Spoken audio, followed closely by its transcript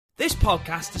This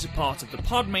podcast is a part of the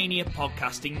Podmania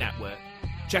podcasting network.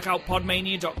 Check out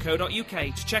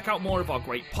podmania.co.uk to check out more of our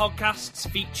great podcasts,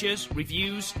 features,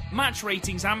 reviews, match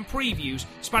ratings and previews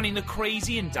spanning the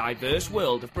crazy and diverse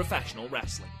world of professional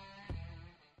wrestling.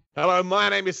 Hello, my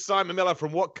name is Simon Miller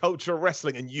from What Culture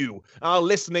Wrestling, and you are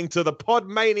listening to the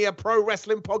Podmania Pro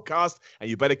Wrestling Podcast, and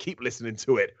you better keep listening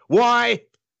to it. Why?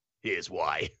 Here's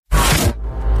why.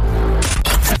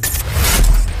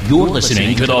 You're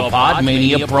listening to the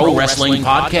Podmania Pro Wrestling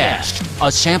Podcast,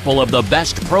 a sample of the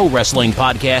best pro wrestling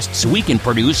podcasts we can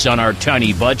produce on our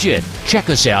tiny budget.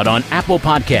 Check us out on Apple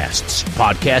Podcasts,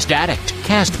 Podcast Addict,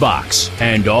 CastBox,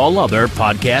 and all other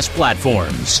podcast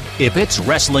platforms. If it's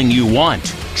wrestling you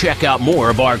want, check out more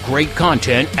of our great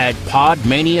content at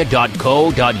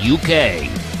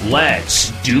podmania.co.uk.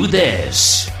 Let's do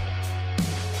this.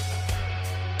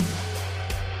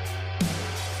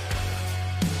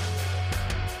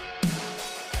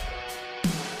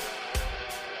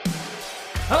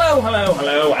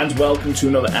 Hello, and welcome to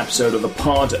another episode of the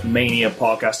Podmania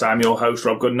Podcast. I'm your host,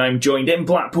 Rob Good, and I'm joined in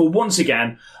Blackpool once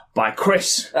again by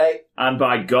Chris. Hey. And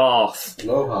by Garth.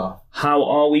 Aloha. How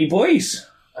are we, boys?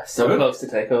 So close to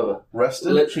take over.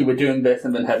 Rested? Literally, we're doing this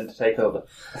and then heading to take over.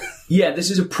 Yeah, this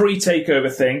is a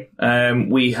pre-takeover thing.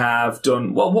 We have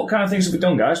done... Well, what kind of things have we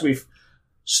done, guys? We've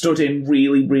stood in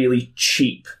really, really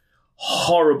cheap,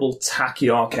 horrible, tacky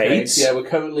arcades. Okay, yeah, we're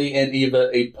currently in either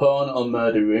a porn or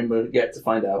murder room. We'll get to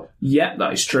find out. Yeah,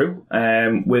 that is true.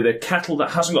 With a kettle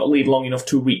that hasn't got a lead long enough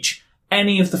to reach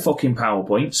any of the fucking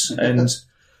PowerPoints. And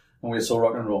we're so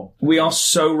rock and roll. We are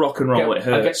so rock and roll, it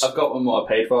hurts. I've got one more I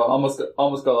paid for. I almost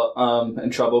got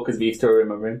in trouble because these two are in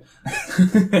my room.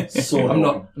 I'm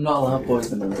not allowed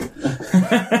boys in my room.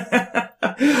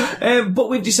 But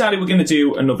we've decided we're going to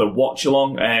do another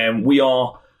watch-along. We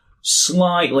are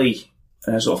slightly...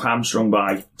 sort of hamstrung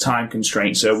by time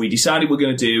constraints, so we decided we're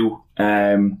going to do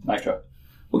Nitro.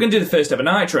 We're going to do the first ever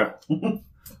Nitro,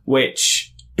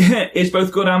 which is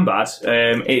both good and bad.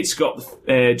 It's got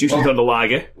Juicy Thunder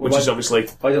Liger, which is obviously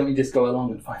why don't we just go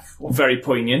along and find very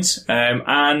poignant,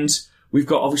 and we've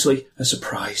got obviously a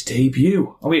surprise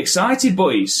debut. Are we excited,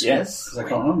 boys? Yes, I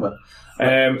can't remember.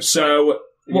 So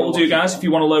what we'll do, guys, if you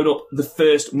want to load up the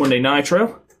first Monday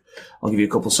Nitro, I'll give you a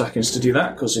couple seconds to do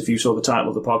that, because if you saw the title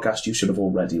of the podcast, you should have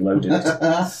already loaded it.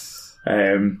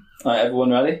 Alright,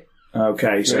 everyone ready?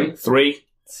 Okay, so 3,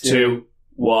 2,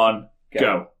 1,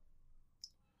 go.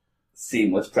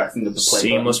 Seamless pressing of the play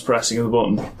Seamless pressing of the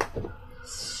button.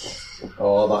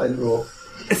 Oh, that intro.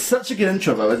 It's such a good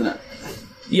intro, though, isn't it?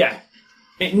 Yeah.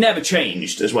 It never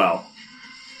changed as well.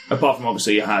 Apart from,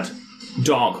 obviously, you had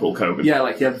Dark Hulk Hogan. Yeah,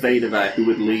 like you had Vader there, who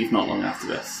would leave not long after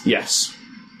this. Yes.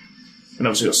 And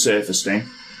obviously got Surfer Sting.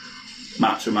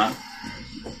 Macho Man.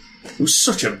 It was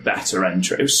such a better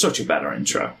intro. It was such a better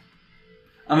intro.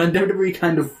 And then WWE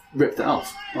kind of ripped it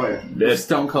off. Oh, yeah.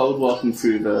 Stone Cold walking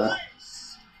through the...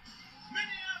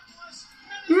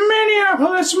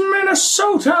 Minneapolis,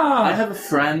 Minnesota! I have a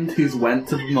friend who's went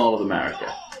to the Mall of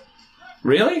America.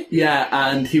 Really? Yeah,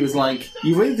 and he was like,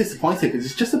 you're really disappointed because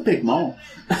it's just a big mall.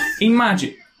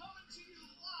 Imagine.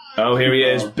 Oh, here he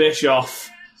is. Bischoff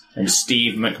and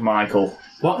Steve McMichael.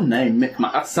 What a name,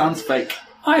 That sounds fake.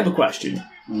 I have a question.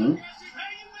 Mm-hmm.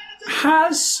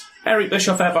 Has Eric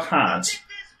Bischoff ever had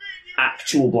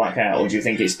actual black hair, or do you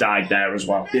think it's dyed there as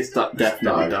well? It's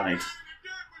definitely died.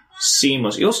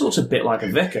 Seamless. He also looks a bit like a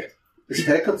vicar. His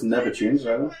haircut's never changed,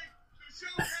 either.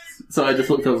 So I just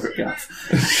looked over at Gaff.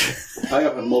 I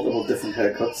have multiple different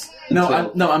haircuts. No,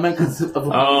 I meant because of...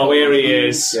 Oh, here he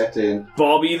is. Get in.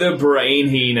 Bobby the Brain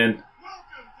Heenan.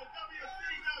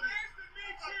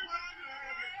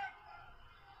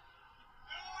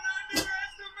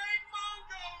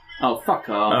 Oh, fuck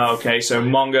off. Okay, so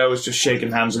Mongo was just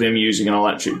shaking hands with him using an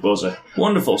electric buzzer.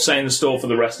 Wonderful. Setting the store for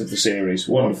the rest of the series.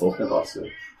 Wonderful. What a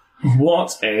bastard.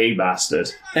 What a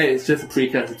bastard. Hey, it's just a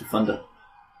precursor to Thunder.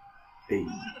 Hey.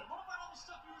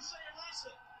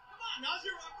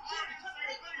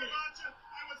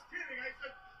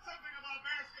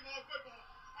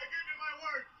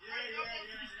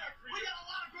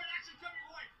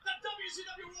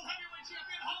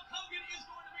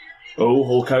 Oh,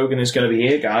 Hulk Hogan is going to be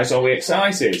here, guys. Are we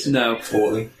excited? No.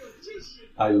 Totally.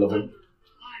 I love him.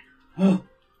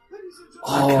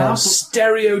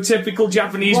 Stereotypical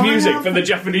Japanese music for the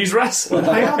Japanese wrestler.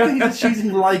 I don't think he's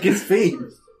choosing Liger's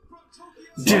theme.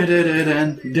 Here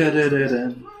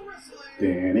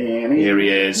he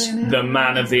is, the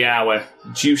man of the hour,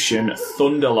 Jushin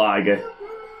Thunder Liger.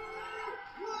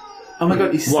 Oh my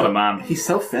god, what a man. He's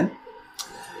so thin.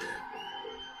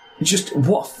 Just,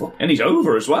 what fuck? And he's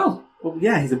over as well. Well,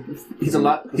 yeah, he's a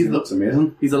lad. He looks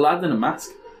amazing. He's a lad in a mask.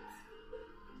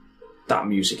 That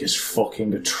music is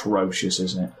fucking atrocious,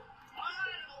 isn't it?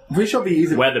 We should be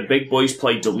easy. Where the big boys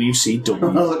play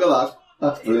WCW. Look at that.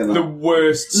 That's brilliant. The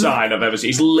worst sign I've ever seen.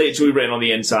 It's literally written on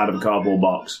the inside of a cardboard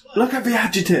box. Look at the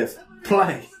adjective.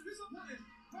 Play.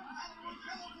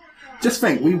 Just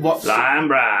think, we watched... I'm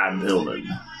Brian Pillman.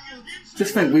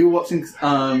 Just think, we were watching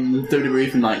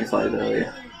WWE from 95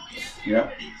 earlier.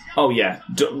 Yeah. Oh, yeah.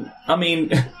 I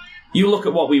mean, you look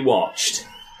at what we watched,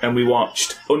 and we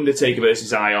watched Undertaker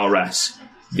versus IRS.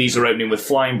 These are opening with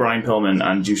Flying Brian Pillman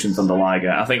and Jushin Thunder Liger.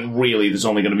 I think really there's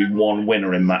only going to be one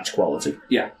winner in match quality.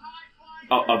 Yeah.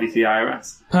 Obviously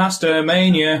IRS. Pastor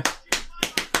Mania.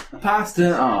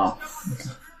 Pastor... Oh.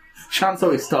 Chance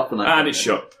always stop on that. And it's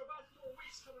shut.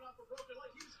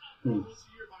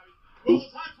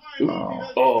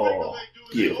 Oh,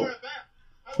 beautiful.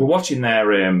 We're watching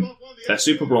their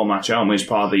Super Bowl match, aren't we, as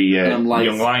part of the Young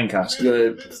Lion cast?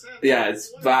 Yeah,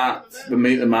 it's that. The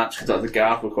meet the match because that's a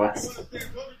Garth request.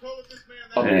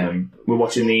 We're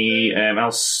watching the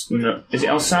is it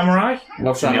El Samurai?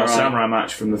 El Samurai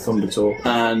match from the Thunder Tour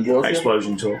and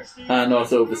Explosion Tour, and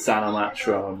also the Sana match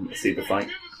from Super Fight.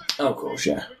 Oh, of course,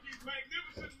 yeah.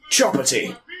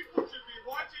 Choppity.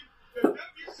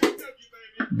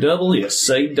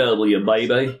 WCW,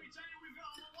 baby.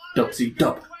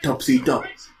 Dubsy dub.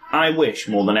 I wish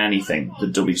more than anything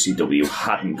that WCW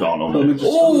hadn't gone on.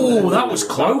 Oh, that was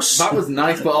close. That was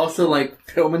nice, but also like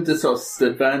Pillman just sort of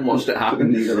stood there and watched it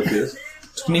happen. He got a face.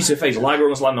 He needs to face. Liger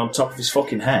almost landed on top of his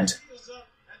fucking head.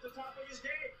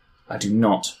 I do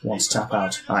not want to tap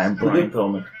out. I am Brian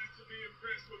Pillman.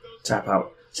 Tap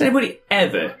out. Has anybody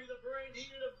ever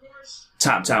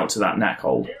tapped out to that neck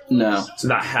hold? No. To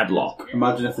that headlock?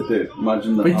 Imagine if they did.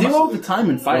 Imagine that. We do all the time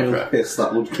in Fire Pro. Piss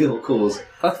that would cause.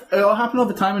 It'll happen all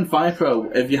the time in Fire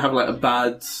Pro if you have like a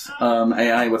bad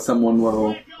AI where someone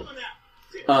will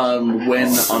win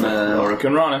on a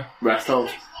Hurricane Rana rest hold.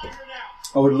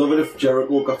 I would love it if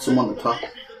Jericho got someone to tap.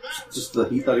 Just the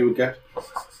heat that he would get.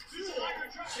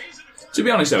 To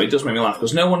be honest, though, it does make me laugh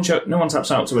because no one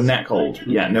taps out to a neck hold.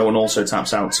 Yeah, no one also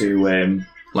taps out to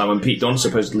like when Pete Dunne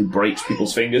supposedly breaks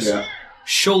people's fingers. Yeah.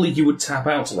 Surely you would tap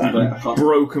out to that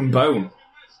broken bone.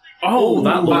 Oh,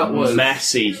 that was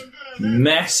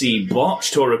messy,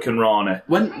 botched Hurricane Rana.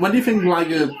 When do you think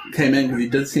Liger came in? Because he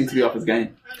did seem to be off his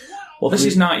game. Well, this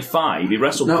is 95. He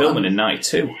wrestled Pillman in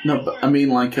 92. No, but I mean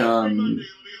like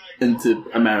into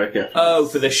America. Oh,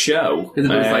 for the show. Because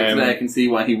it was like today, I can see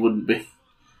why he wouldn't be.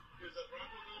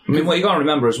 I mean, what you got to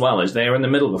remember as well is they're in the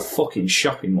middle of a fucking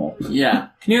shopping mall. Yeah.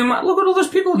 Can you imagine? Look at all those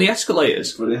people on the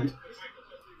escalators. Brilliant.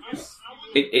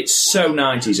 It's so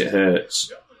 90s it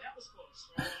hurts.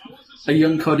 A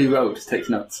young Cody Rhodes takes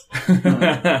notes.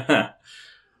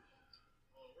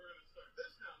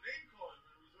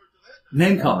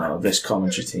 Name calling. Oh, this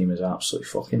commentary team is absolutely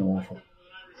fucking awful.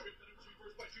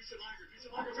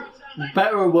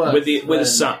 Better or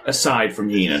worse? Aside from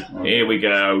Heenan. Here we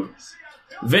go.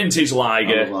 Vintage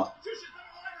Liger.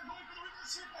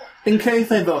 In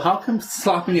kayfabe though, how come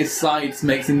slapping his sides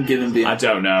makes him give him the... I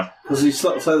don't know. Because he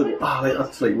slapped the side of the...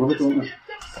 that's like rubber, don't they?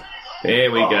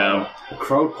 Here we go. The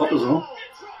crowd pop as well.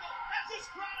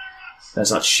 There's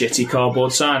that shitty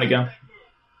cardboard sign again.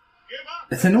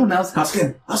 Is anyone else... Ask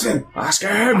him. Oh, look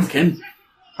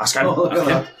at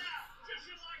that.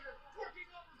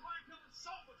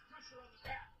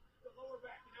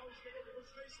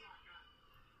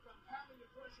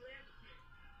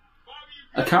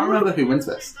 I can't remember who wins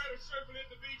this.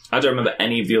 I don't remember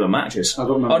any of the other matches. I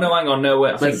don't remember. Oh, no, hang on,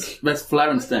 no, There's Flair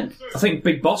and Sting. I think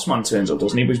Big Boss Man turns up,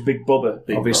 doesn't he? He was Big Bubba,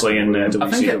 obviously, in WCW.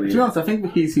 I think, to be honest, I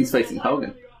think he's facing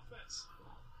Hogan.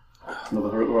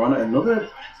 Another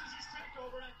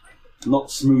not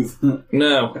smooth.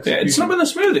 No. Yeah, it's not been the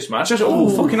smoothest match.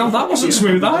 Fucking hell, that wasn't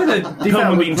smooth either.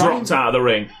 Pillman being dropped out of the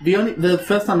ring. The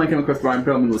first time I came across Brian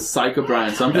Pillman was Psycho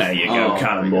Brian, so I'm just... There you go,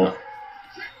 Cannonball.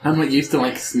 I'm not used to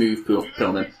like smooth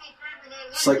Pillman.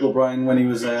 Psycho Brian when he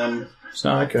was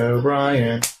Psycho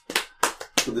Brian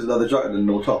with his leather jacket and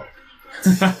no top.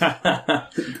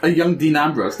 A young Dean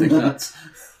Ambrose thinks that.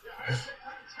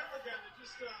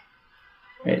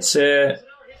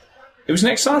 It was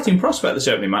an exciting prospect, this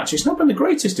opening match. It's not been the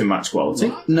greatest in match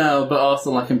quality. No, but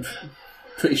also like I'm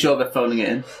pretty sure they're phoning it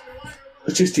in.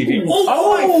 It's just TV.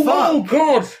 Oh,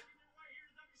 God!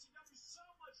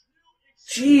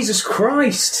 Jesus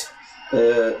Christ!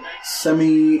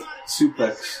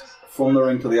 Semi-suplex from the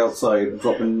ring to the outside,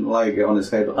 dropping Liger on his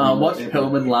head. Watch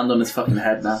Pillman land on his fucking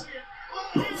head now.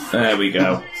 There we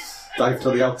go. Dive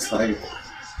to the outside.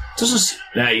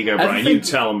 There you go, Brian. You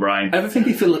tell him, Brian. Everything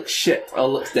if it looks shit or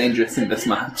looks dangerous in this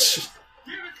match.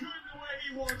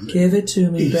 Give it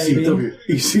to me, baby.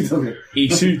 ECW.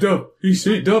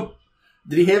 ECW.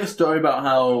 Did you hear the story about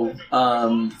how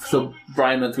so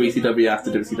Brian went to ECW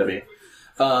after WCW?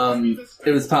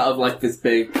 It was part of like this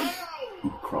big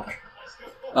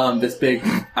this big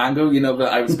angle, you know, the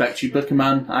I respect you Booker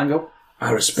Man angle.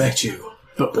 I respect you,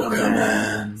 Booker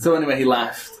Man. So anyway, he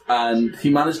left and he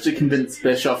managed to convince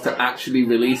Bischoff to actually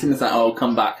release him. It's like, oh,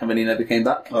 come back, and then he never came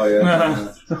back. Oh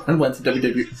yeah. And went to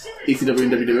ECW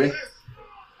and WWE.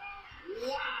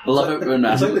 I love it when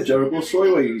It's like the Jericho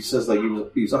story where he says like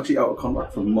he was actually out of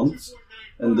contract for months,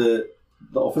 and the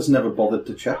office never bothered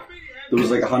to check. There was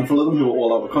like a handful of them who were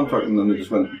all out of contract, and then they just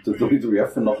went to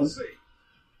WWF for nothing.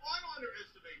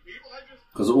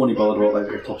 Because it only bothered about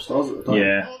like the top stars at the time.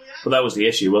 Yeah, but that was the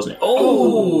issue, wasn't it?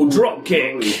 Oh, drop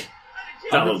kick.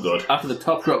 That looked good. After the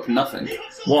top rope, nothing.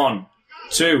 1,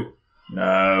 2.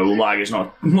 No, Liger's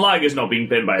not being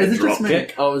pinned by a Is it drop just me?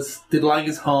 kick. Did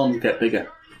Liger's horns get bigger?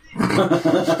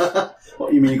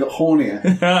 What, you mean you got hornier?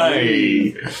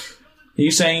 Hey. Are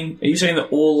you saying that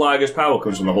all Liger's power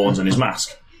comes from the horns and his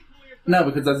mask? No,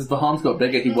 because as the horns got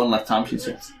bigger, he won less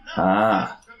championships.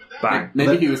 Ah. Bang.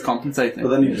 Maybe he was compensating. But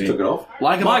then he just took it off.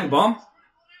 Liger bomb.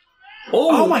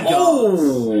 Oh my god.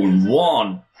 Oh,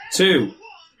 1, 2.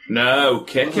 No,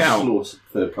 kick out. Slowest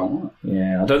third count, wasn't it?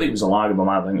 Yeah, I don't think it was a Liger bomb.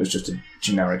 I think it was just a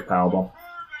generic power bomb.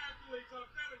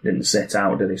 Didn't sit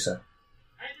out, did he, sir?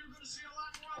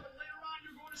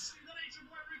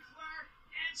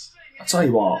 I'll tell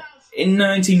you what, in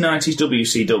 1990s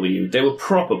WCW, they were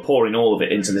proper pouring all of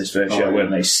it into this first show, weren't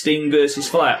they? Sting versus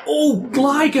Flair. Oh,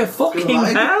 Liger, fucking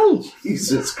hell!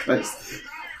 Jesus Christ.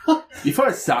 You thought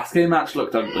his Sasuke match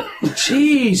looked ugly.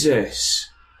 Jesus!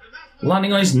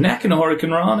 Landing on his neck in a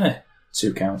Hurricane Rana.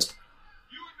 2 count.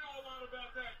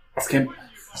 Ask him.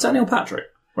 Is that Neil Patrick,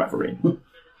 referee?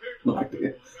 No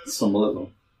idea. Some of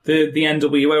them. The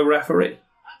NWO referee.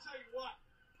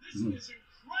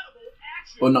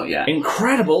 Well, not yet.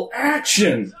 Incredible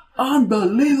action!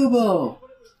 Unbelievable!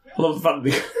 I love the fact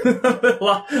that they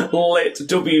lit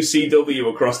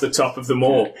WCW across the top of them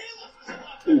all.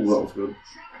 Ooh, that was good.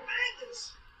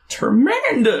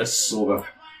 Tremendous! Over.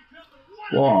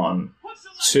 1,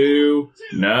 2,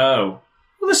 no.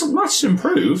 Well, this match has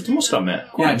improved, I must admit.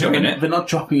 Quite enjoying it. They're not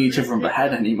dropping each other on the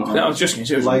head anymore. No, I was just going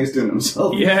to say. Liger's doing it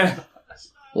himself. Yeah.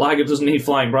 Liger doesn't need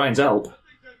Flying Brian's help.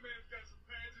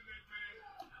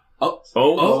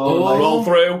 Roll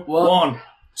through. 1,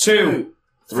 2,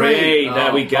 3.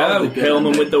 There we go.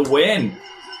 Pillman with the win.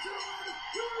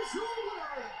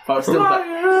 But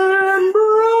Brian.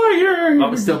 That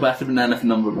was still better than anything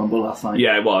number Rumble last night.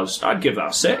 Yeah, it was. I'd give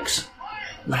that a 6.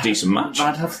 Decent match.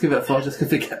 I'd have to give it a 4 just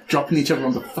because they kept dropping each other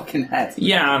on the fucking head.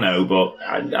 Yeah, I know, but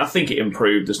I think it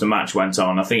improved as the match went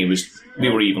on. I think they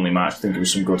were evenly matched. I think it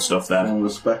was some good stuff there. And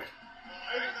respect.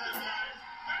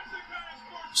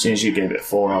 Seeing as you gave it a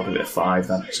 4, I'll give it a 5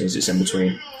 then, since it's in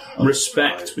between.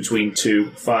 Respect between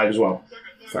 2, 5 as well.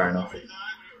 Fair enough.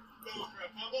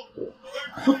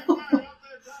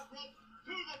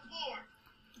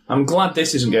 I'm glad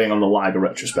this isn't going on the Liger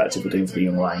retrospective we're doing for the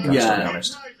Young Lion cast, to be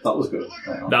honest. That was good.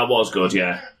 That was good,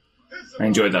 yeah. I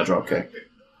enjoyed that dropkick. To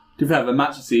be fair, the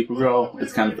match of Super Brawl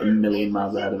is kind of a million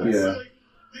miles ahead of us. Yeah.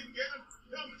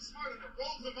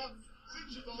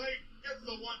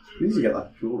 You need to get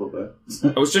that shoulder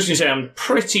there. I was just going to say, I'm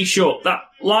pretty sure that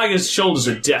Liger's shoulders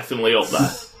are definitely up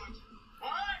there.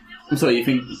 I'm sorry, you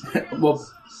think... Well,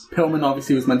 Pillman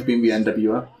obviously was meant to be in the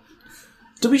NWO.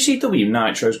 WCW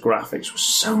Nitro's graphics were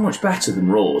so much better than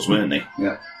Raw's, weren't they?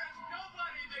 Yeah.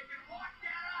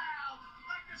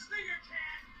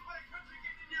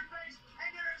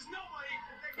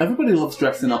 Everybody loves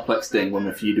dressing up like Sting when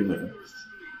they're feuding with him.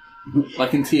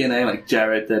 Like in TNA, like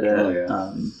Jared did it.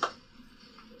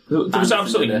 There was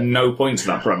absolutely no point to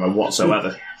that promo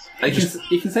whatsoever.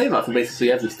 You can say that for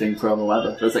basically every Sting promo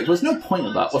ever. There's no point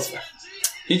of that, was there?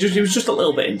 He was just a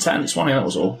little bit intense, wasn't he? That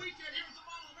was all.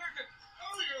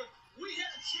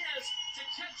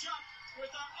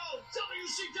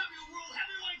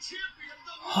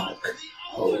 Hulk.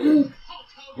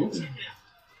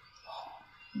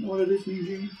 What it is,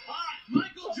 Eugene?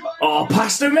 Oh,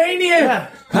 Pastamania!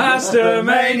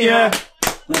 Pastamania!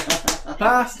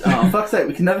 Oh, fuck's sake,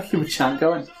 we can never keep a chant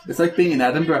going. It's like being in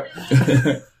Edinburgh.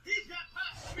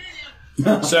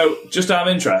 So, just out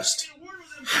of interest,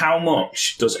 how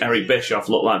much does Eric Bischoff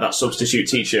look like that substitute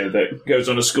teacher that goes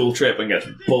on a school trip and gets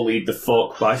bullied the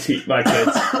fuck by kids?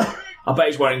 I bet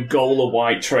he's wearing Gola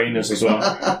white trainers as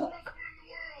well.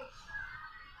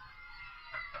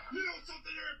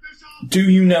 Do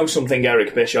you know something,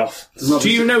 Eric Bischoff? Do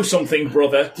you know something,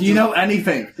 brother? Do you know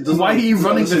anything? Why are you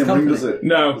running this company? Does it?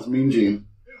 No. It's Mean Gene.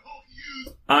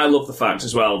 I love the fact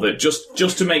as well that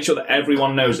just to make sure that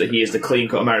everyone knows that he is the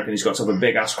clean-cut American, he's got to have a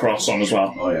big-ass cross on as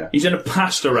well. Oh, yeah. He's in a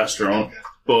pasta restaurant,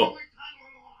 but...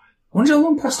 I wonder how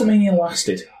long Pasta Mania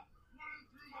lasted.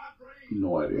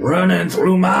 No idea. Running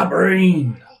through my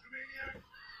brain.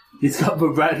 He's got the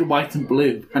red, white, and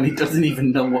blue, and he doesn't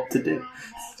even know what to do.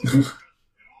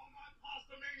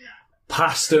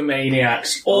 Pasta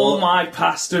Maniacs. All my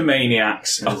Pasta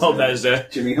Maniacs. There's a...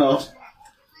 Jimmy Hart.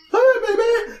 Hey,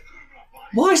 baby!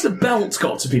 Why's the belt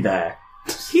got to be there?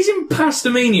 He's in Pasta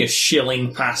Mania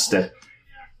shilling pasta.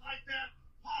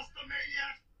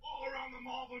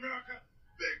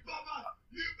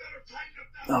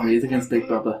 Oh, he is against Big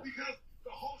Bubba.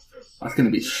 That's going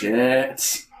to be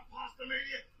shit.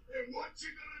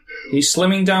 He's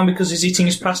slimming down because he's eating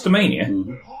his Pasta Mania?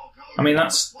 Mm-hmm. I mean,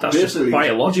 that's just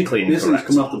biologically This is incorrect.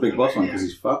 coming off the Big Boss man because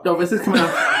he's fat. No, this is coming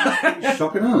out. It's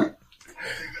shocking, isn't it?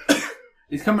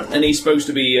 He's coming. And he's supposed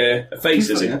to be a face,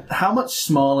 is he? Yeah. How much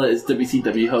smaller is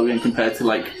WCW Hogan compared to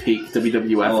like peak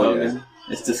WWF Hogan? Yeah.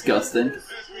 It's disgusting.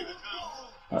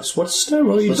 That's what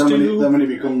steroids But do. then when he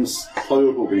becomes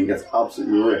Toyo Hogan, he gets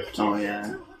absolutely ripped. Oh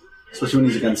yeah. Especially when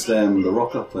he's against The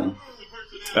Rock that thing.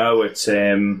 Oh, it's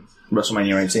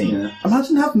WrestleMania 18. Yeah.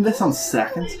 Imagine having this on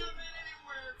second.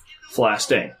 Flair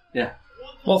Sting. Yeah.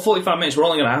 Well, 45 minutes, we're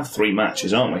only going to have 3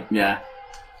 matches, aren't we? Yeah.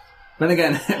 Then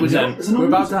again, we're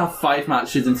about to have 5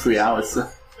 matches in 3 hours. So.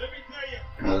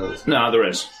 No, there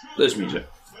is. There's music.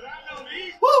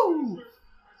 Woo!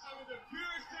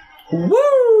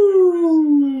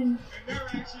 Woo!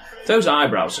 Those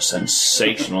eyebrows are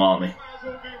sensational, aren't they?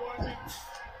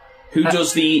 Who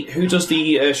does the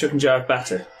Shuck and Jive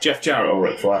better? Jeff Jarrett or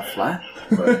Ric Flair? Flair?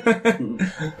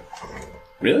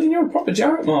 Really? You're a proper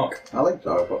Jarrett, Mark. I like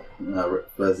Jarrett, but Ric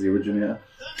Flair's the originator.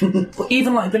 But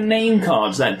even like the name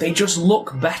cards then, they just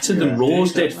look better than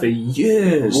Raws did for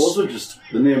years. Raws were just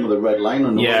the name of the red line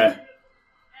on the Yeah.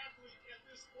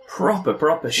 Proper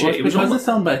shit. Well, It was because on it's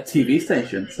owned by a TV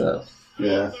station, so...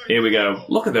 Yeah. Here we go.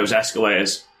 Look at those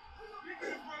escalators.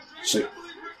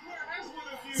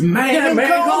 It's Man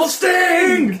Called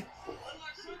Sting!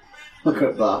 Look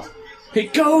at that. He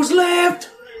goes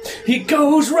left! He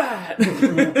goes right!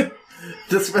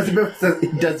 Just remember, he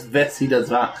does this, he does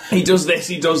that. He does this,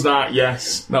 he does that,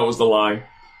 yes. That was the line.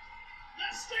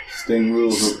 Sting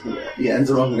rules. He ends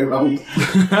the wrong way around.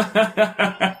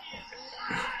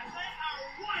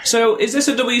 So, is this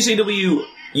a WCW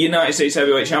United States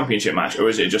Heavyweight Championship match, or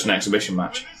is it just an exhibition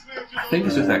match? I think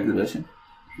it's just exhibition.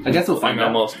 I guess we'll find out.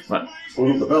 Almost.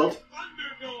 Holding up the belt.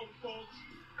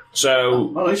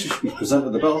 So, Oh, no, he's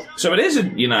presented the belt. so it is a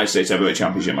United States Heavyweight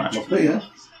Championship match. Must be, yeah.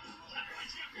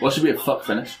 What should be a fuck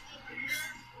finish?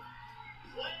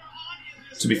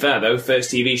 To be fair, though, first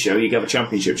TV show, you get a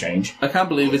championship change. I can't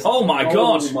believe it's... Oh my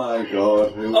god! Oh my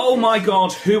god. Oh my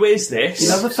god, who is this? You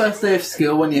know the first day of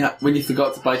school when you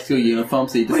forgot to buy school uniform,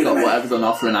 so you just got whatever's on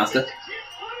offer in Asda?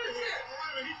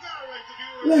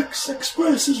 Lex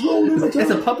Express is rolling the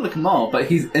It's a public mall, but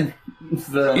he's in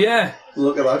the... Yeah,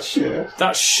 Look at that shirt.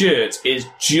 that shirt is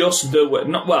just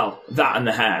that and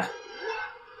the hair.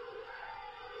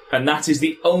 And that is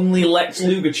the only Lex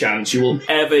Luger chant you will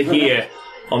ever hear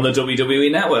on the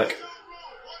WWE network.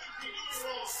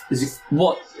 Is he...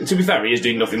 What? To be fair, he is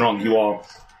doing nothing wrong.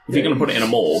 If you're going to put it in a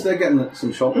mall, They're getting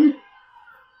some shopping.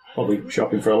 probably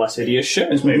shopping for a less hideous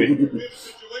shirt, maybe.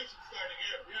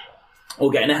 Or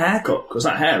getting a haircut, because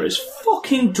that hair is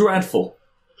fucking dreadful.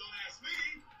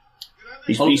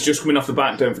 He's just coming off the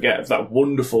back, don't forget, of that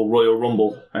wonderful Royal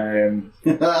Rumble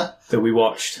that we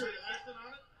watched.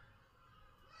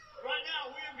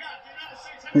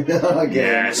 Again.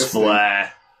 Yes,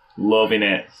 Flair. Loving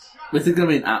it. This is going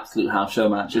to be an absolute house show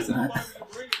match, isn't it?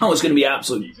 Oh, it's going to be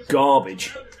absolute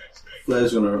garbage.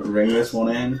 Flair's going to ring this one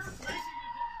in.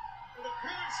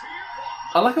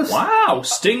 I like us. Wow,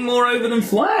 Sting more over than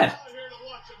Flair.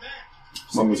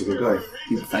 Sting was a good guy.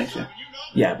 He's a face, yeah.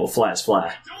 Yeah, but Flair's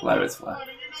Flair. Flair is Flair.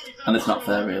 And it's not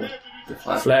fair, really.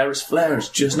 Flair is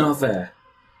just not fair.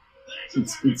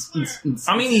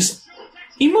 I mean,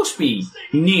 he must be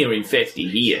nearing 50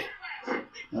 here.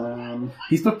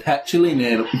 He's perpetually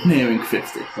nearing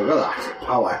 50. Look at that.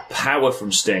 Power. Power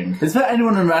from Sting. Is there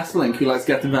anyone in wrestling who likes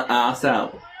getting their ass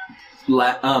out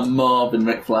more than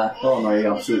Ric Flair? Oh no, he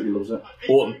absolutely loves it.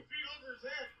 Orton.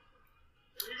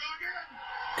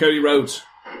 Cody Rhodes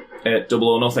at Double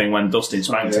or Nothing when Dustin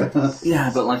spanked him.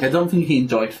 Yeah, but I don't think he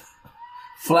enjoyed.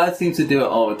 Flair seems to do it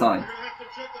all the time.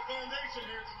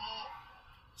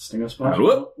 Stinger smash.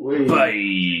 Whoop,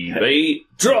 baby,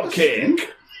 drop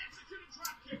kick.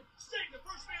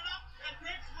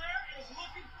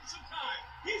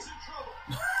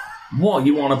 What are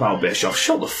you on about, Bischoff?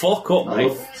 Shut the fuck up,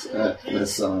 mate.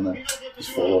 Just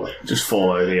fall over. Just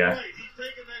fall over, yeah.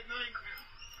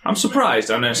 I'm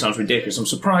surprised, I know it sounds ridiculous, I'm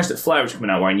surprised that Flair is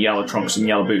coming out wearing yellow trunks and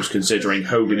yellow boots considering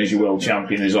Hogan is your world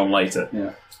champion is on later.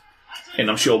 Yeah. And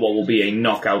I'm sure what will be a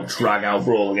knockout, drag-out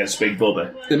brawl against Big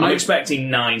Bubba. I'm expecting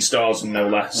 9 stars and no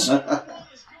less.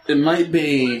 It might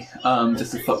be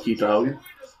just a fuck you to Hogan.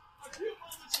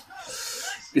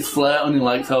 It's Flair only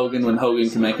likes Hogan when Hogan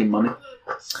can make him money.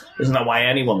 Isn't that why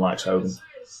anyone likes Hogan?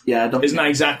 Yeah, I don't. Isn't that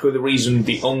exactly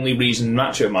the only reason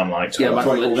Macho Man likes Hogan? Yeah, that's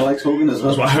why Hogan likes Hogan as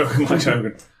well. That's why Hogan likes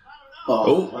Hogan.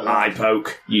 Oh, eye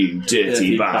poke, you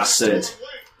dirty bastard.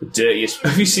 The dirtiest.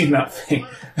 Have you seen that thing?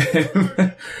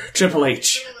 Triple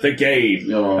H, the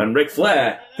game, and Ric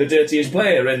Flair, the dirtiest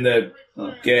player in the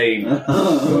game.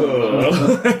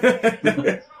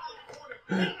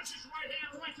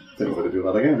 Think we're going to do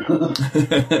that again.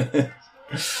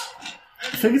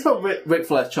 The thing is about Ric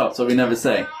Flair's chops, what we never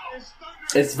say,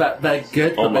 is that they're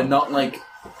good, but they're not like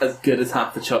as good as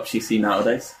half the chops you see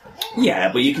nowadays.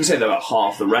 Yeah, but you can say they're about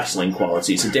half the wrestling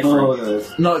quality. It's a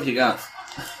different. Not if you got.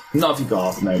 Not if you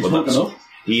got, no. But Hulking up.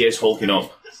 He is hulking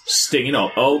up, stinging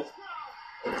up. Oh.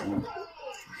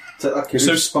 It's like that kid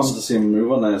who spams the same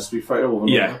move on there, Street Fighter over and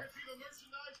yeah. over.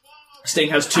 Sting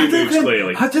has 2 moves,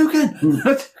 clearly.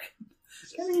 Hadouken!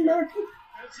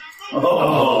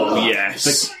 Oh,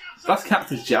 yes. That's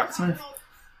Cactus Jack's move.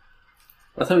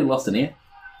 That's how he lost an ear.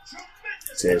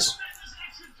 It is.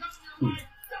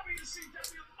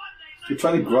 You're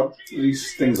trying to grab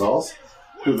these things off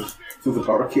through the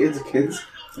barricades of kids.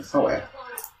 Oh, yeah.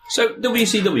 So,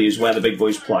 WCW is where the big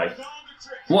boys play.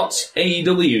 What's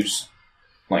AEW's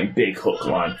big hook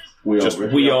line? We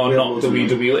are not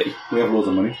WWE. We have loads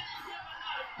of money.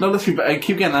 No, literally, but I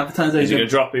keep getting advertised. Is he going to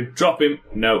drop him? Drop him?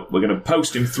 No, we're going to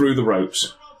post him through the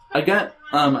ropes. I get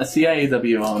a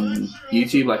CAW on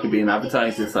YouTube, like it being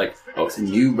advertised. It's like, oh, it's a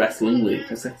new wrestling league.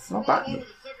 I say, it's not that new.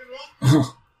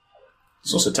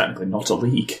 It's also technically not a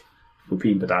league. We're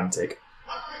being pedantic.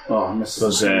 Oh, I missed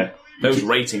because those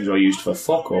ratings are used for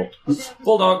fuck all.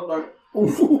 Bulldog.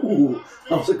 Ooh,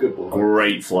 that was a good ball.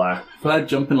 Great Flair. Flair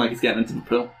jumping like he's getting into the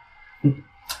pool.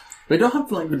 They don't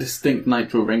have a distinct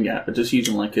Nitro ring yet, but just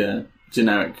using a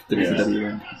generic WCW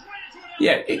ring.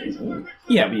 Yeah,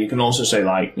 but you can also say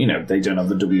they don't have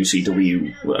the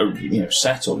WCW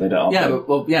setup. They don't.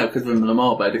 Yeah, because they're in the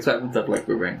mall, but I'd expect them to have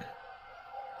the ring.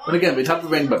 But again, we'd have the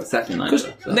ring by the second night. Because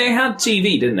they had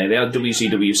TV, didn't they? They had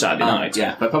WCW Saturday night.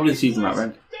 Yeah, but probably just using that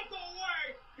ring.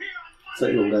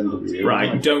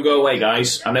 Right, don't go away,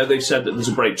 guys. I know they've said that there's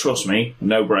a break. Trust me,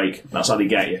 no break. That's how they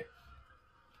get you.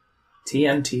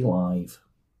 TNT Live.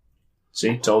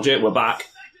 See, told you, we're back.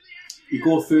 You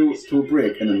go through to a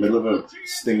break in the middle of a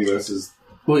Sting versus...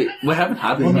 Wait, we haven't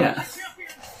had one yet.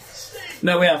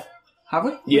 No, we have. Have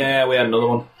we? Yeah, we had another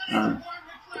one.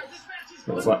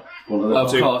 What's that?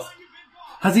 Of course.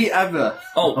 Has he ever?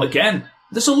 Oh, again.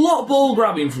 There's a lot of ball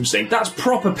grabbing from Sting. That's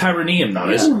proper perineum, that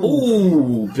is.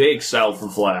 Ooh, big sell from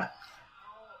Flair.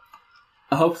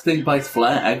 I hope Sting buys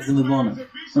Flair eggs in the morning.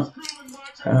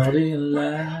 How do you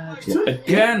like it?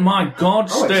 Again, my God,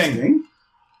 Sting.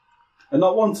 And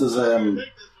not once has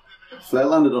Flair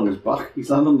landed on his back. He's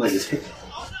landed on his hip.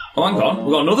 Oh, hang on.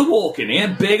 We've got another walk in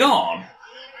here. Big on.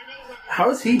 How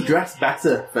is he dressed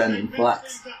better than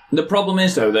Flex? The problem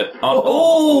is, though, that...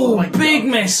 big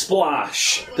miss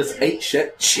splash. Just ate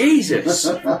shit. Jesus.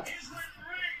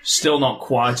 Still not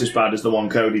quite as bad as the one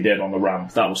Cody did on the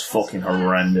ramp. That was fucking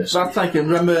horrendous. That's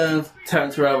remember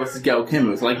Terrence Terrell versus Gail Kim?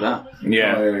 It was like that.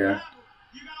 Yeah. Oh, yeah.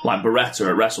 Like Beretta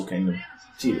at Wrestle Kingdom.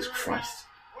 Jesus Christ.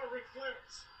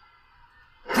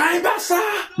 Brainbuster!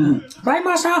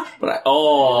 But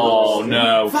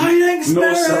no. Fighting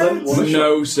spirit!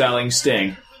 No selling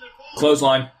Sting.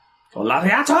 Clothesline.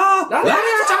 Gladiator!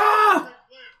 Gladiator!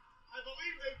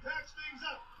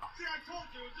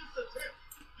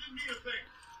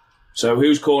 So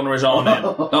whose corner is on him? I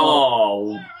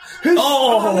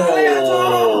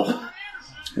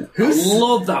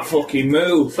love that fucking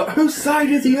move. But whose side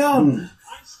is he on?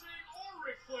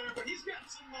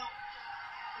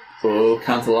 Oh,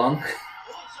 count along.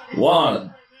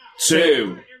 1,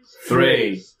 2,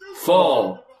 3,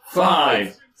 4,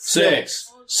 5,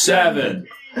 6, 7,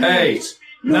 8,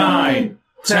 9,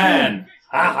 10.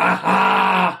 Ha ha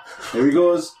ha! Here he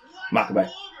goes. Maccabee.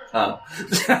 Oh.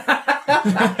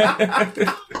 I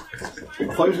thought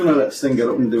he was going to let Sting get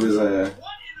up and do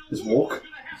his walk.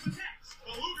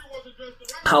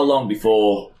 How long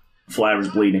before Flair is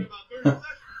bleeding?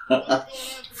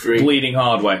 3. Bleeding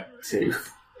hard way. 2.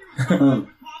 Hang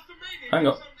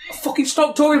on. Fucking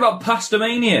stop talking about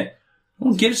Pastamania. No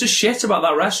one gives a shit about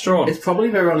that restaurant. It's probably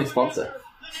their only sponsor.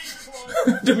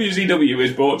 WCW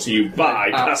is brought to you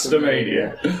by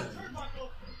Castamania.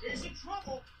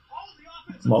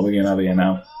 What are we going to have here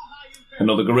now?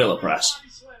 Another gorilla press.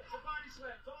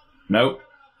 No.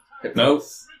 No.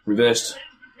 Reversed.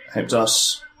 Hip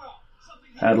toss.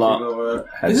 Headlock.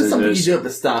 Head This is something you scissors. do at the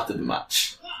start of the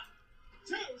match.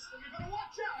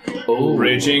 Oh.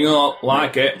 Reaching up.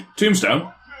 Like it.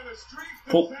 Tombstone.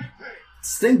 Pull.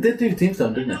 Sting did do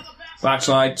Tombstone, didn't he?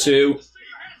 Backslide 2.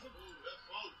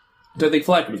 Don't think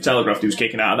Flair could have telegraphed he was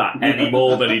kicking out of that any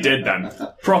more than he did then.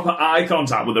 Proper eye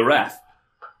contact with the ref.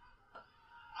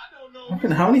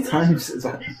 How many times is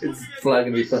Flair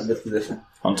going to be put in this position?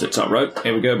 Onto top rope.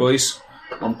 Here we go, boys.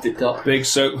 On TikTok. Big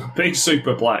superplex.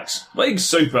 Big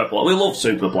superplex. We love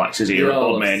superplexes here at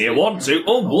Podmania. 1, 2.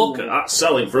 Oh, look at that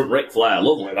selling from Ric Flair.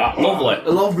 Lovely, that. Lovely.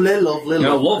 Lovely.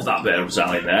 I love that bit of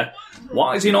selling there.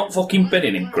 Why is he not fucking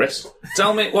pinning him, Chris?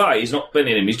 Tell me why he's not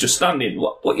pinning him. He's just standing.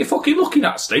 What are you fucking looking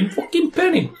at, Sting? Fucking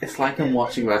pin him. It's like I'm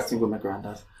watching wrestling with my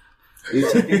granddad.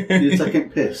 You're taking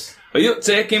piss. Are you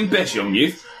taking piss, young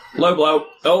youth? Low blow.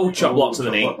 Oh, chop block to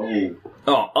the knee.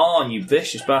 Oh, you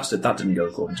vicious bastard. That didn't go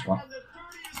according to plan.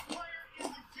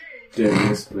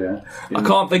 Yeah. I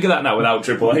can't think of that now without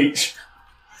Triple H.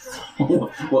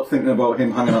 What, thinking about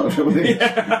him hanging out with Triple H?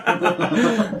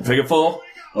 Figure 4.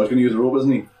 Oh, he's going to use a rope,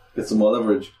 isn't he? Get some more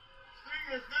leverage.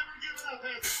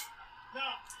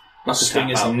 Sting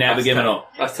has never given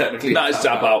up. That's technically That is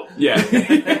tap out. Yeah.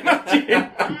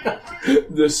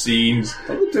 The scenes.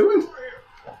 What are they doing?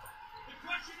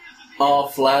 Oh,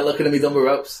 Flair looking at me done with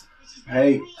ropes.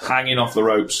 Hey, Hanging off the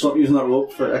ropes. stop using that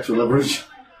rope for extra leverage.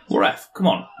 Ref, come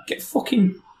on.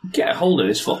 Get a hold of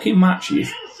this fucking match, you.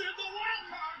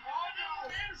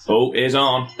 Oh, here's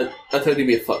on. I thought it'd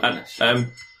be a fuck finish.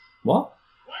 What?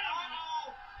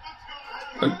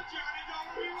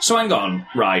 So hang on,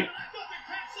 right.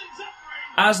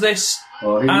 As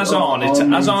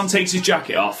On takes his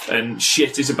jacket off and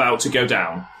shit is about to go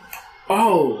down.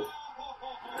 Oh.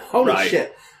 Holy Right.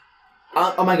 shit.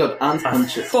 Oh my god, and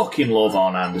punches. Fucking love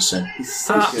Arn Anderson. He's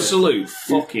so Absolute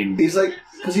fucking... He's like,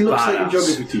 because he looks like a Badass.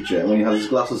 geography teacher when he has his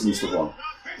glasses and stuff on.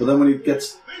 But then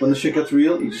when the shit gets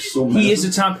real, he's just so He is menacing.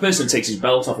 the type of person that takes his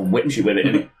belt off and whips you with it,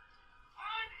 isn't he?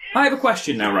 I have a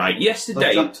question now, right?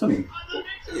 Yesterday, That's Tony.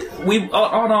 we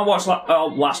on our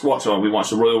last watch on, we watched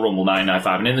the Royal Rumble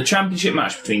 995, and in the championship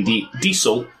match between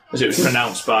Diesel, as it was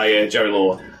pronounced by Jerry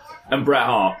Lawler, and Bret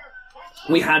Hart,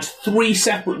 we had 3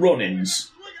 separate run-ins,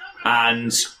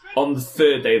 and on the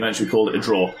third they eventually called it a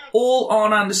draw. All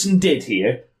Arn Anderson did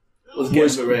here was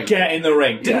was get in the ring. get in the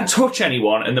ring. Didn't Yeah. touch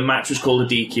anyone, and the match was called a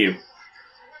DQ.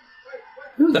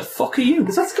 Who the fuck are you?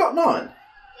 Is that Scott Norton?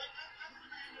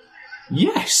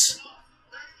 Yes.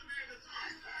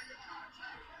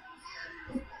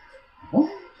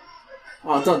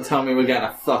 Oh, don't tell me we're getting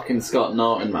a fucking Scott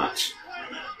Norton match.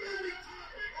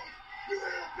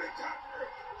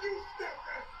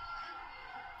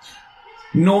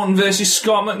 Norton versus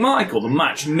Scott McMichael, the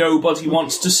match nobody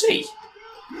wants to see.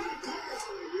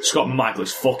 Scott McMichael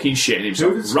is fucking shitting Who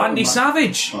himself. did Scott Randy McMichael-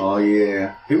 Savage. Oh,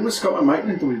 yeah. Who was Scott McMichael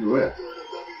in WWE?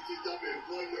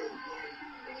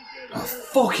 I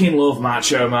fucking love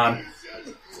Macho Man.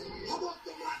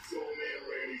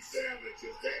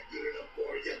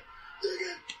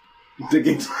 Dig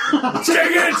it.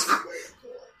 Dig it!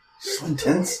 So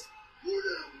intense.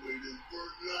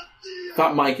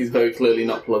 That mic is very clearly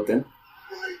not plugged in.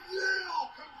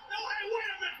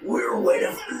 We're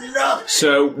waiting for nothing.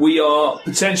 So we are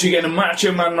potentially getting a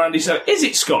Macho Man Randy Savage. Is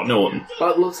it Scott Norton?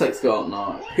 That looks like Scott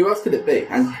Norton. Who else could it be?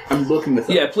 I'm looking this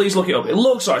up. Yeah, please look it up. It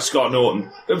looks like Scott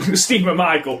Norton. Steve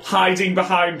McMichael hiding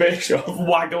behind Bischoff,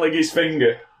 waggling his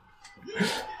finger.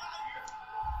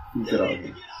 Get out of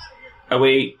here. Are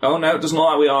we... Oh no, it doesn't look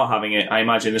like we are having it. I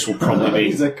imagine this will probably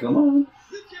He's be... like, come on.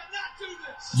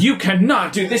 You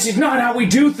cannot do... This is not how we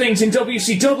do things in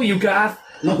WCW, Garth.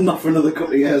 Not for another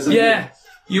couple of years. Yeah.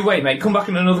 You wait, mate. Come back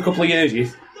in another couple of years, you.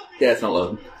 Yeah, it's not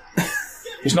loading.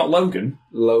 It's not Logan.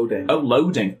 Loading. Oh,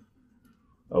 loading.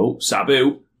 Oh,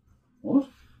 Sabu. What?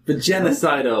 The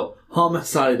genocidal,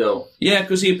 homicidal. Yeah,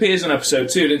 because he appears on episode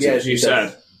 2, didn't he? Yeah, As you he does.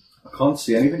 said. I can't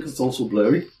see anything because it's all so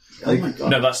blurry. Oh my god.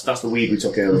 No, that's the weed we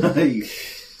took earlier. Hey.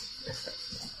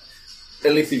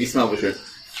 At least if you smell the shit.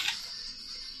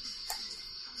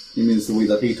 He means the weed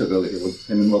that he took earlier with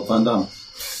him and Rob Van Dam.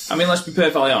 I mean, let's be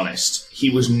perfectly honest. He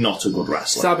was not a good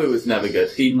wrestler. Sabu was never good.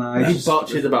 He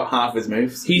botches about half his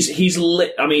moves. He's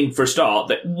lit. I mean, for a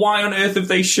start, why on earth have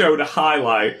they showed a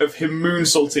highlight of him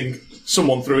moonsaulting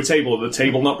someone through a table and the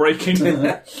table not breaking?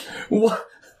 What?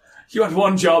 You had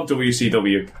one job,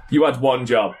 WCW. You had one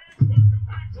job.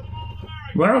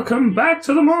 Welcome back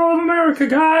to the Mall of America,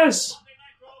 guys.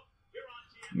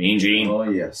 Mean Gene. Oh,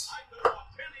 yes.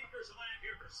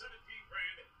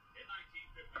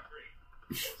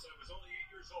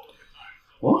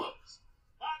 What?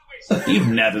 You've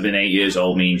never been 8 years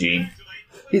old, Mean Gene.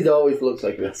 He's always looked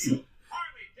like this.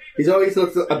 He's always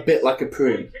looked a bit like a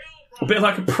prune. A bit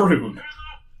like a prune.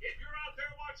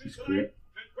 He's great.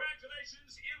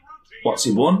 What's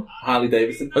he won? Harley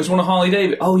Davidson. Oh, he's won a Harley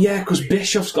Davidson. Oh yeah, because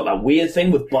Bischoff's got that weird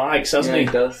thing with bikes, hasn't he?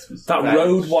 He does. That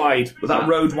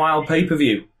Road Wild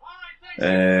pay-per-view.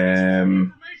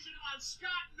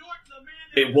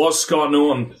 It was Scott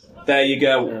Norton. There you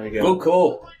go. Good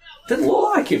call. Didn't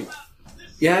look like him.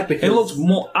 Yeah, because It looked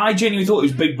more. I genuinely thought he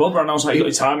was Big Bubba, and I was like, you got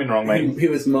your timing wrong, mate. he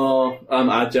was more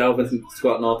agile than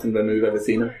Scott Norton than we've ever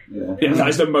seen him. Yeah, that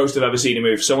is the most I've ever seen him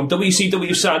move. So on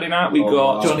WCW Saturday night, we've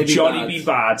got Johnny B.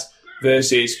 Bad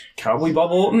versus Cowboy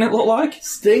Bob Orton, it looked like.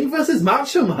 Sting versus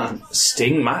Macho Man.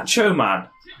 Sting Macho Man.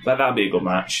 Bet that'd be a good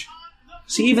match.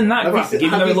 See, even that graphic,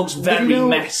 even though it looks very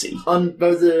messy.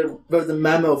 There was a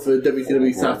memo for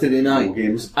WCW Saturday night,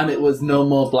 and it was no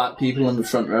more black people in the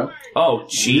front row. Oh,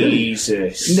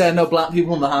 Jesus. Yeah, no black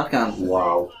people on the hard cam.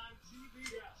 Wow.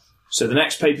 So the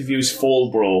next pay-per-view is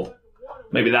Fall Brawl.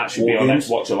 Maybe that should be our next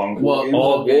watch-along.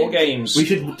 War Games. We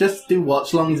should just do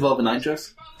watch-alongs of all the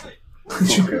Nitros.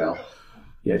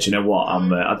 Yeah, do you know what?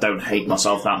 I don't hate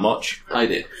myself that much. I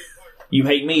do. You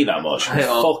hate me that much?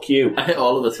 Fuck you. I hate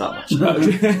all of us that much.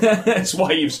 That's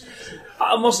why you've...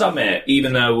 I must admit,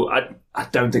 even though I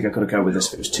don't think I could have gone with this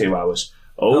if it was 2 hours.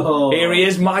 Here he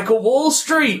is, Michael Wall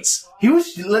Street. He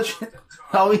was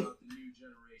literally...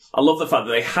 I love the fact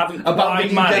that they haven't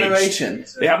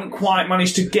They haven't quite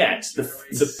managed to get the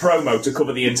promo to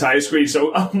cover the entire screen.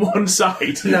 So on one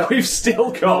side, we've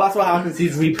still got... Well, that's what happens.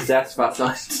 He's repossessed that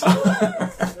side.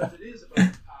 It is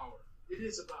about power. It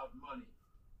is about money.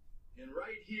 And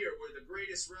right here, where the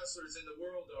greatest wrestlers in the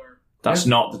world are... That's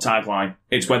not the tagline.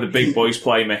 It's where the big boys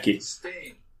play, Mickey.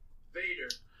 Sting, Vader...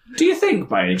 Do you think,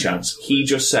 by any chance, he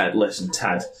just said, listen,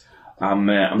 Ted, I'm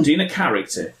doing a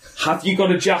character. Have you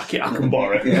got a jacket I can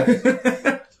borrow? And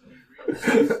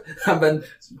then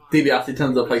DiBiase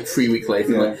turns up like 3 weeks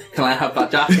later. Like, can I have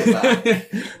that jacket back?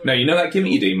 No, you know that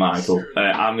gimmick you do, Michael?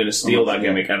 I'm going to steal that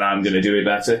gimmick and I'm going to do it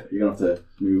better. You're going to have to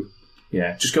move.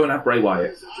 Yeah, just go and have Bray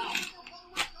Wyatt.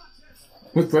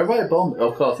 Was Bray Wyatt born? Oh,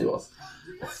 of course he was.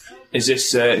 Is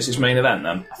this main event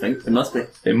then? I think. It must be.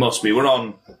 It must be. We're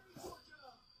on...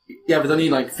 Yeah, there's only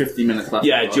like 50 minutes left.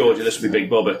 Yeah, Georgia, this will be Big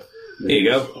Bubba. Here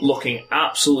you go. Looking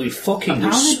absolutely fucking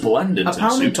resplendent.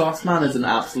 Apparently Boss Man is an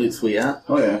absolute sweetheart.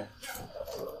 Oh, yeah.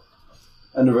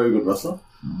 And a very good wrestler.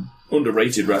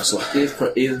 Underrated wrestler. He's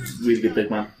a really good big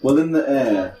man. Well, in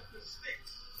the...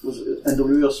 was it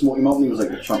NWA or Smoky Mountain? He was like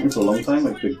a champion for a long time,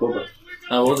 like Big Bubba.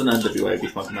 I wasn't NWA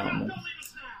before Smoky Mountain.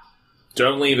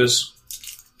 Don't leave us.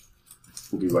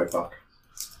 We'll be right back.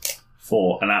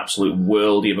 For an absolute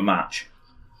worldie of a match.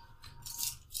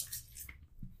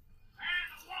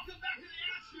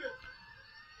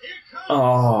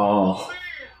 Oh.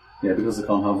 Yeah, because they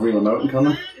can't have real American, can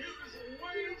they?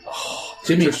 Oh,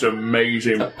 Jimmy, just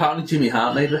amazing. Apparently Jimmy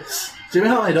Hart made this. Jimmy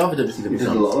Hart made over WCW. He did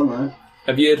a lot of them, right?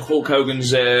 Have you heard Hulk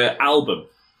Hogan's album?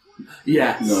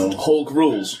 Yes. No. Hulk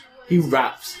Rules. He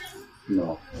raps.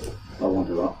 No. I won't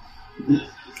do that.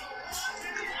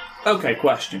 Okay,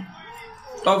 question.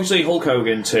 Obviously, Hulk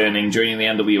Hogan joining the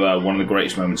NWO, one of the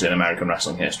greatest moments in American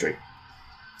wrestling history.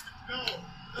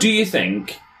 Do you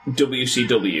think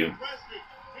WCW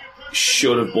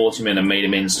should have brought him in and made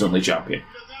him instantly champion?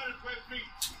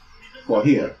 What,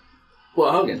 here?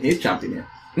 Well, Hogan, he's champion here.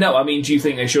 No, I mean, do you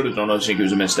think they should have done, or do you think it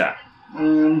was a misstep?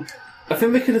 I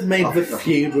think they could have made the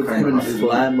feud with him and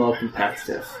Flair more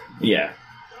competitive. Yeah.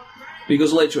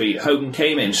 Because literally, Hogan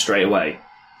came in straight away.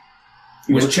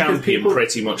 Was champion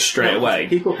pretty much straight away.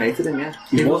 People hated him, yeah.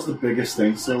 He was the biggest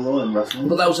thing still, though, in wrestling.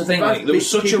 But that was the thing, like, there was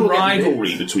such a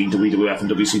rivalry between WWF and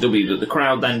WCW that the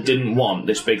crowd then didn't want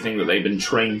this big thing that they'd been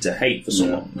trained to hate for so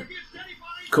long.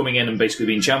 Coming in and basically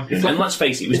being champion. And let's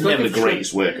face it, he was never the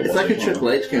greatest worker. It's like a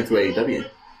Triple H came to AEW.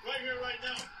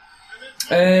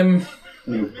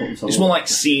 It's more like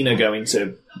Cena going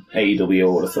to AEW, I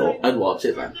would have thought. I'd watch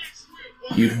it then.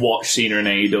 You'd watch Cena in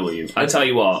AEW. I tell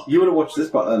you what. You would have watched this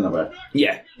back then, I bet.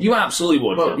 Yeah, you absolutely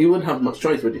would. Well, you wouldn't have much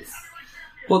choice, would you?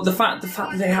 Well, the fact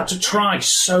that they had to try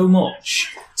so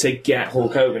much to get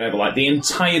Hulk Hogan over, like the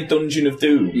entire Dungeon of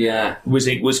Doom,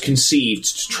 was conceived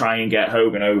to try and get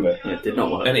Hogan over. Yeah, it did not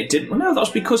work. And it didn't. Well, no, that's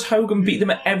because Hogan beat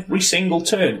them at every single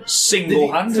turn,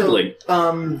 single-handedly.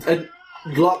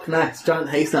 Loch Ness, Giant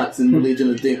Haystacks in the Legion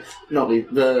of Doom. Not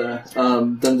the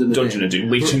Dungeon of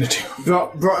Doom. Legion of Doom.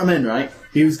 Brought him in, right?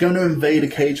 He was going to invade a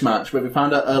cage match, but we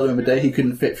found out earlier in the day he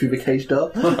couldn't fit through the cage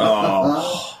door.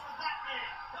 Oh.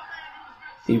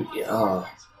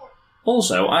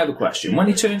 Also, I have a question. When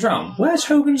he turns around, where's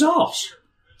Hogan's arse?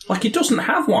 Like, he doesn't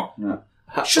have one. No.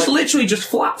 It's just literally just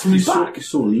flat from his back. He's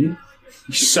so lean.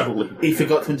 He's so lean. He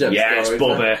forgot to inject Yes, steroids,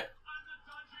 Bubba.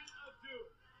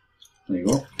 There you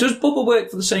go. Does Bubba work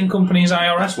for the same company as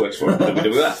IRS works for?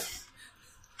 WWF?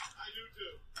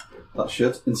 That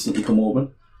shit instantly come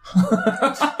open.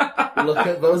 Look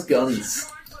at those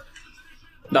guns.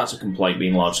 That's a complaint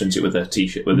being lodged, isn't it, with a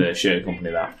t-shirt, with a shirt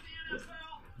company, that.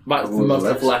 That's the most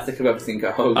athletic I've ever seen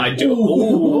at Hogan. I do.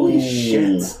 Holy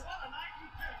shit.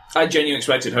 I genuinely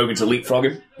expected Hogan to leapfrog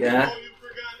him. Yeah.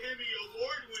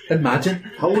 Imagine.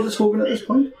 How old is Hogan at this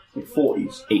point? Like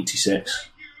 40s. 86.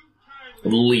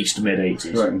 At least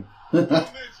mid-80s. Right.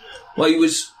 Well, he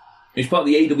was part of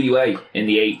the AWA in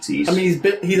the 80s. I mean,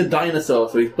 he's a dinosaur,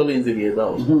 so he's billions of years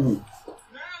old.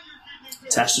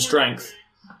 Test of strength.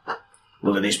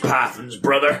 Look at these Pathans,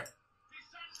 brother.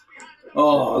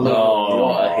 Oh, look.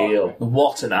 What a heel.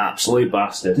 What an absolute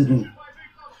bastard.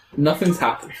 Nothing's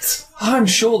happened. I'm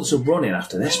sure there's a run-in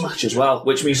after this match as well,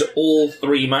 which means all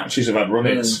 3 matches have had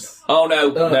run-ins. Oh, no,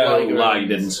 lie,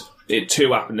 didn't.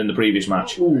 2 happened in the previous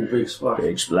match. Ooh, big splash.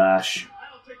 Big splash.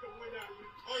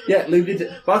 Yeah, Luke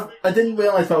did. But I didn't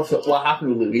realise what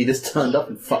happened with Luke. He just turned up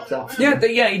and fucked off. Yeah,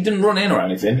 he didn't run in or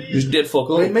anything. He just did fuck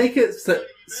all. They make it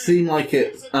seem like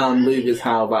it's Luke is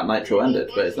how that Nitro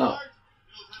ended, but it's not.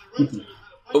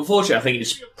 Unfortunately, I think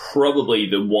it's probably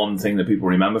the one thing that people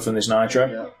remember from this Nitro.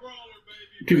 Yeah.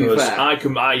 To be Because fair.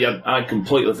 I'd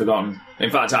completely forgotten. In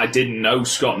fact, I didn't know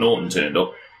Scott Norton turned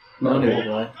up. No, neither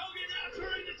did I.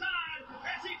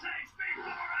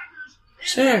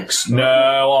 6.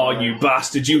 No, you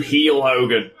bastard, you heel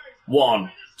Hogan.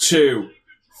 1, 2,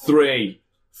 3,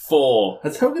 4.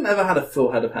 Has Hogan ever had a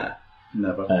full head of hair?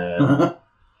 Never.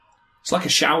 It's like a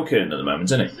shower curtain at the moment,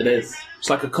 isn't it? It is. It's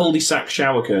like a cul-de-sac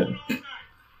shower curtain.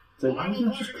 So why didn't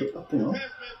I just cut that thing off?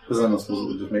 Because then I suppose it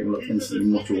would just make him look instantly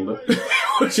much older.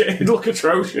 It'd look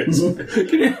atrocious.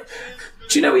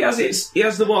 Do you know he has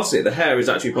the hair is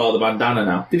actually part of the bandana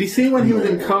now. Did you see when he was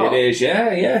in court? It is,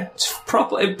 yeah. It's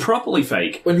properly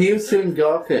fake. When he was suing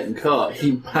Garkett in court,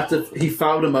 he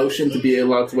filed a motion to be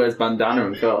allowed to wear his bandana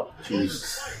in court.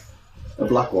 Jeez. A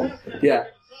black one. Yeah.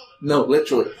 No,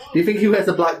 literally. Do you think he wears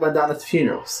a black bandana to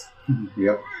funerals? Yep.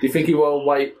 Do you think he wore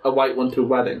a white one to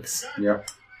weddings? Yep.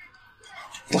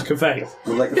 Like a veil.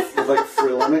 With like a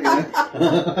frill on it,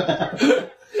 yeah.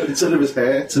 Instead of his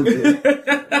hair, it's a beard.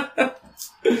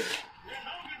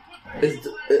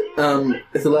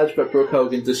 It's alleged that Brooke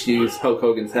Hogan just used Hulk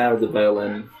Hogan's hair as a veil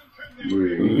and...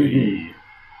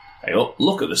 Hey,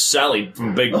 look at the Sally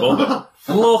from Big Bubba.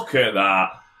 Look at that.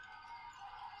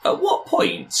 At what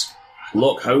point?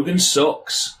 Look, Hogan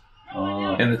sucks.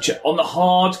 In the on the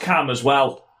hard cam as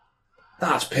well.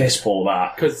 That's piss poor,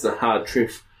 that. Because it's a hard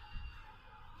truth.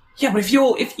 Yeah, but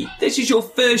if this is your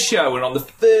first show, and on the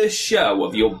first show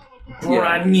of your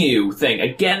brand new thing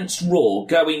against Raw,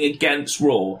 going against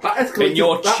Raw, and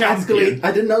you're champion.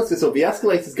 I didn't notice this, but the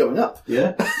escalator's going up.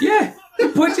 Yeah. Yeah, you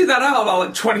pointed that out about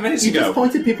like 20 minutes You ago. just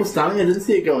pointed people standing, I didn't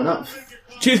see it going up.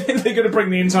 Do you think they're going to bring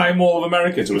the entire Mall of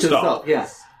America to a stop? Yeah.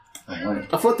 Right.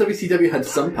 I thought WCW had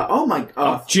some power. Oh my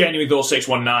god. I genuinely thought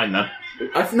 619 then.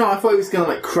 I thought he was going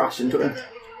to like crash into it.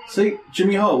 See,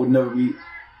 Jimmy Hart would never be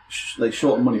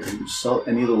short of money because he would sell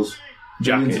any of those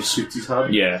millions of Jackets. suits he's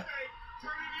had. Yeah.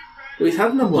 Well, he's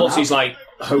had number one. Plus, he's like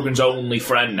Hogan's only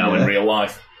friend now in real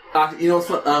life. You know what's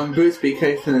Bruce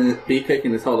Beefcake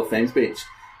in his Hall of Fame speech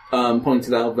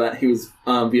pointed out that he was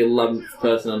the 11th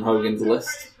person on Hogan's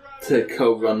list to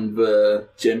co-run the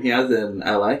gym he has in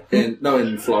LA,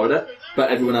 in Florida, but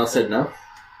everyone else said no.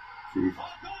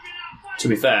 To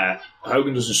be fair,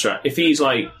 Hogan doesn't strike. If he's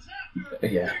like,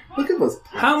 yeah. Look at those.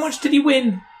 How much did he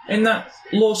win in that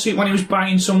lawsuit when he was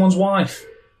banging someone's wife?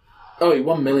 Oh, he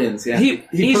won millions. Yeah,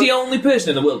 He's the only person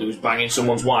in the world who was banging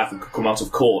someone's wife and could come out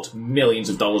of court millions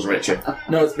of dollars richer.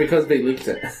 No, it's because they leaked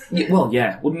it.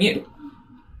 Yeah, wouldn't you?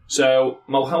 So,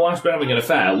 my wife's been having an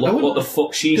affair. Look what the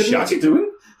fuck she's What's he shagging. doing?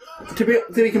 To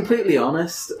be completely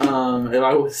honest, if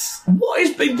I was... What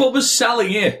is Big Bubba selling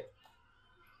here?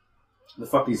 The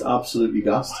fact he's absolutely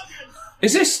gassed.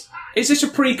 Is this a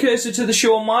precursor to the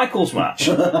Shawn Michaels match?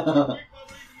 You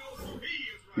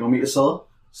want me to sell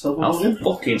for I'll Hogan?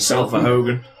 fucking sell for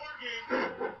Hogan.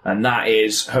 And that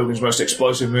is Hogan's most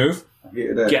explosive move.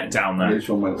 Get down there. I hated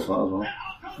Shawn Michaels for that as well.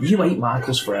 You hate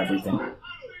Michaels for everything.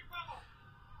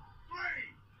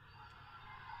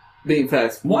 Being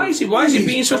fair, Why is he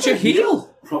being such a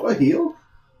heel? Proper heel?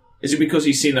 Is it because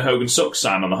he's seen the Hogan Sucks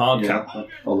sign on the hard cap?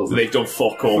 All of They've done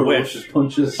fuck all with. ferocious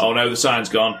punches. Oh no, the sign's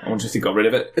gone. I wonder if they got rid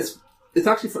of it. it's it's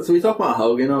actually... So we talk about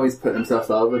Hogan always putting himself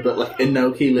over, but like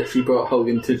Inoki literally brought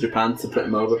Hogan to Japan to put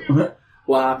him over.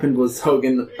 What happened was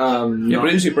Hogan... but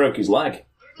who's it broke his leg?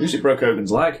 Who's it broke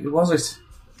Hogan's leg? Who was it?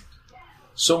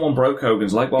 Someone broke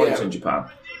Hogan's leg while he was in Japan.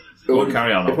 Go on,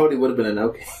 carry on. It probably would have been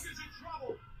Inoki.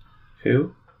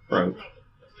 Who broke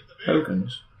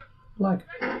Hogan's leg?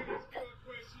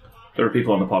 There are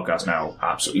people on the podcast now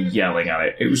absolutely yelling at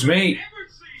it. It was me.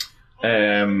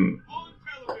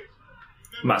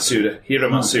 Matsuda. Hiro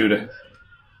Matsuda.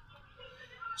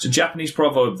 It's a Japanese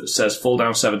proverb that says, fall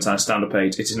down 7 times, stand up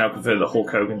 8. It is now confirmed that Hulk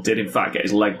Hogan did in fact get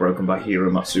his leg broken by Hiro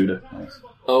Matsuda. Nice.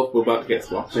 Oh, we're about to get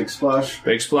splashed. Big splash.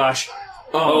 Big splash.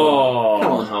 Oh.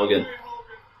 Come on, Hogan.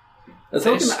 Has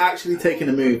Hogan actually taken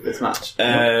a move this match?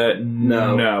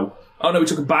 No. Oh no, he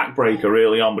took a backbreaker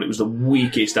early on, but it was the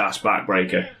weakest ass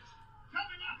backbreaker.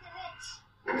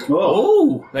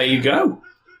 Oh, there you go.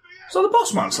 Is that the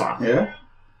boss man slam? Yeah.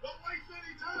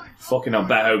 Fucking hell,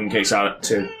 bet Hogan kicks out at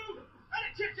 2.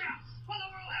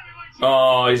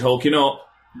 Oh, he's hulking up.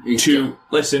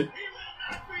 Listen,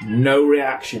 no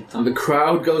reaction. And the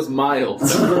crowd goes mild.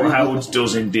 The crowd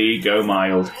does indeed go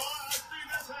mild.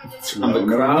 And the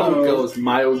crowd goes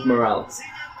Miles Morales.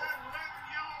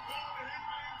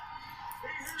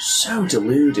 So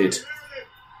deluded.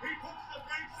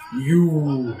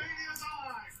 You.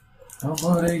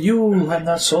 Nobody, you and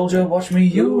that soldier, watch me,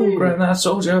 you and that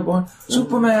soldier boy.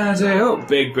 Superman, say, oh,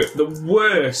 big, the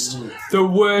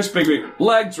worst big,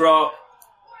 leg drop.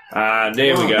 And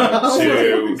here we go.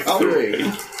 2, 3.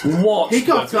 What? He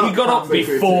got up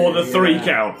before the 3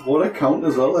 count. What a count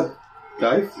as well. The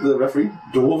guy, the referee,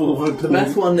 dove over. The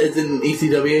best one is in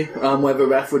ECW, where the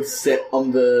ref would sit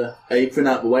on the apron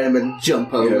out the way and then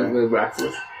jump over the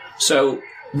wrestlers. So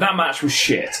that match was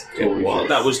shit. It was.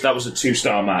 That was a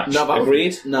 2-star match. No,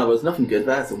 agreed? No, there's nothing good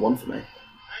there. It's a 1 for me.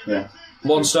 Yeah.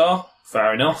 1 star?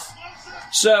 Fair enough.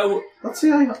 So... Let's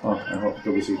see I hope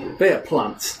WCW. They are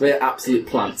plants. They are absolute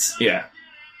plants. Yeah.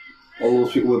 All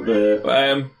those people with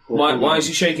the... why is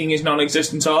he shaking his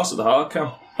non-existent arse at the hard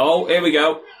cam? Oh, here we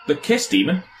go. The Kiss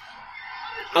Demon.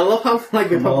 I love how...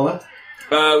 Kamala.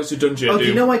 Oh, it's a Dungeon of Doom. Do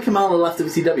you know why Kamala left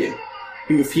WCW?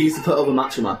 He refused to put over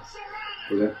Macho Man.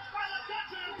 Was it?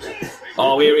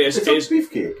 Oh, here he is. It's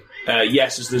Beefcake.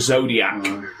 Yes, it's the Zodiac,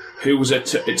 who was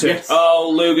Yes.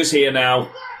 Oh, Luger's here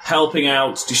now, helping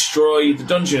out, destroy the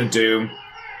Dungeon of Doom.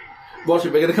 Watch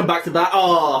it, we're going to come back to that.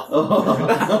 Oh.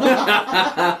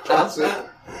 That's it.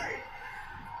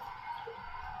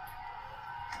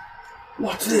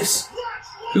 What's this?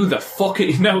 Who the fuck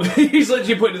is... No, he's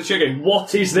literally pointing to the chair going,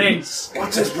 what is this?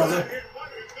 What's this, brother?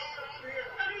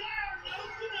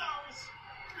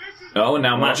 Oh, and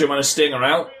now Macho Man and Sting are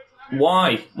out.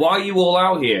 Why? Why are you all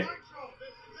out here?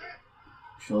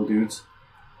 Show dudes.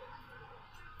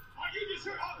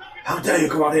 How dare you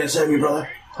come out here and save me, brother?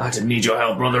 I didn't need your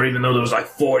help, brother, even though there was like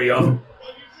 40 of them.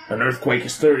 An earthquake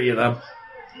is 30 of them.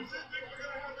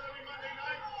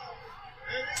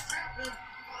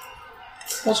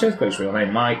 What's Earthquake's real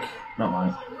name? Mike? Not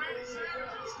Mike.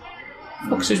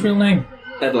 What's his real name?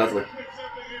 Ed Leslie.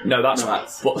 No, that's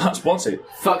what's it?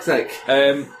 Fuck's sake.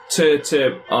 I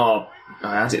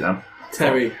had it then.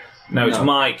 Terry. No, it's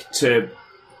Mike to...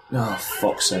 Oh,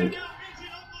 fuck's sake.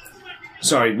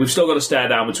 Sorry, we've still got to stare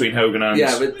down between Hogan and...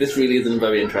 Yeah, but this really isn't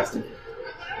very interesting.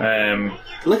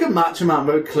 Look at Macho Man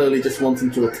very clearly just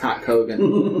wanting to attack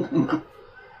Hogan.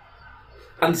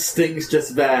 And Sting's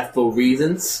just there for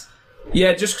reasons.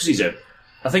 Yeah, just because he's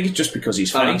I think it's just because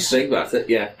he's face. I think that's it,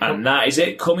 yeah. And that is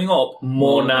it. Coming up,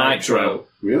 more Nitro.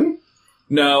 Really?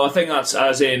 No, I think that's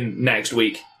as in next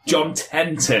week. John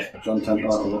Tenter. John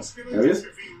Tenter. There he is.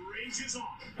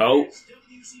 Oh.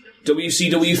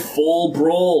 WCW Fall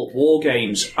Brawl War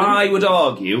Games. I would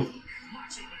argue.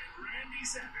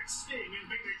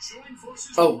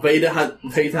 Oh, Vader had to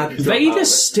drop Vader, out.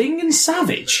 Sting, and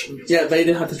Savage. Yeah,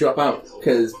 Vader had to drop out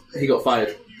because he got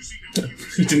fired.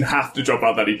 He didn't have to drop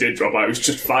out, that he did drop out. He was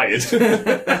just fired.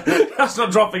 That's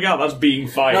not dropping out, that's being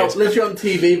fired. No, literally on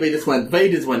TV,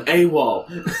 Vader's went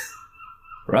AWOL.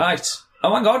 Right.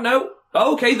 Oh, hang on, no.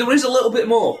 Oh, okay, there is a little bit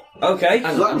more. Okay.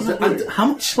 And how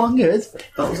much longer is it?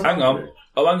 Hang on.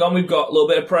 Oh, hang on, we've got a little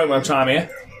bit of promo time here.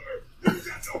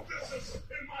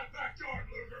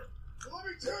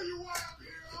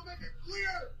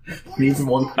 Needs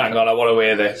one. Hang on, I want to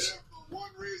hear this.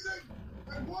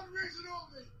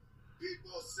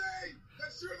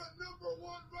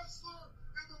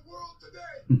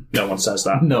 No one says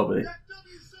that. Nobody.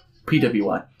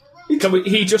 PWI.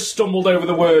 He just stumbled over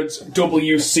the words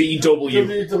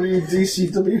WCW.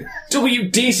 WWDCW.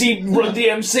 WDC Run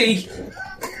DMC.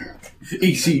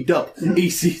 EC Dub.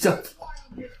 EC Dub.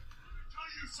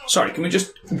 Sorry, can we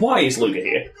just... Why is Luger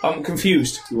here? I'm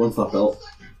confused. He wants that belt.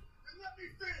 Let me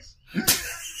finish.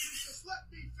 Just let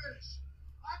me finish.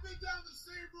 I've been down the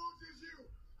same roads as you.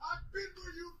 I've been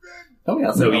where you've been. Oh, he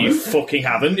hasn't. No, you fucking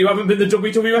haven't. You haven't been the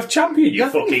WWF champion, you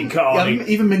fucking You carny. haven't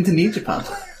even been to New Japan. I'm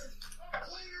playing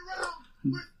around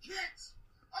with kids.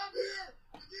 I'm here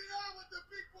to get on with the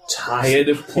big boys. Tired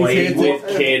of playing He's here with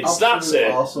kids. That's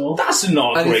it. Arsehole. That's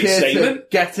not a And great he's here statement. to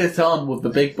get it on with the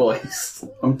big boys.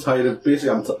 I'm tired of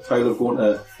tired of going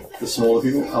to the smaller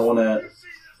people. I want to. See this,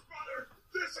 brother?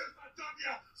 This is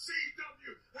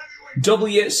the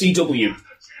WCW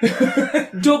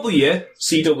heavyweight.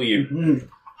 WCW.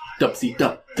 Dubsy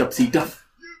dub, dubsy dub.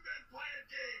 You've been playing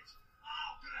games.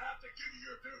 I'm gonna have to give you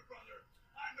your due, brother.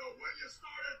 I know when you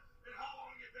started and how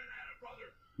long you've been at it, brother.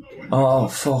 But when Oh,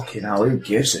 fucking hell, who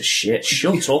gives a shit?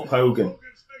 Shut up, Hogan.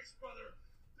 Hogan's face, brother,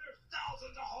 there's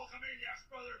thousands of Hulkamaniacs,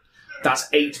 brother. That's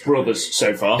 8 brothers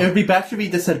so far. It would be better if he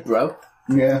just said bro.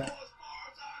 Yeah. As far as I'm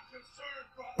concerned,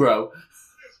 brother, Bro. as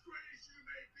great as you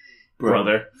may be,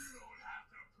 Brother. you don't have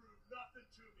to prove nothing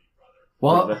to me, brother.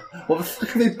 What? What the fuck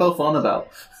are they both on about?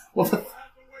 What the... You'll have to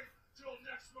wait till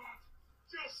next month.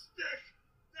 Just stick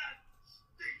that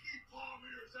stinky palm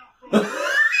of yours out, brother.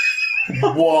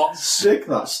 What? Stick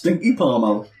that stinky palm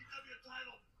out. WCW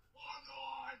title on the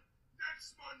line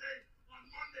next Monday on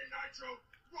Monday Nitro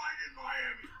right in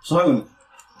Miami. So hang on.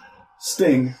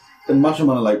 Sting and Macho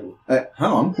Man are like,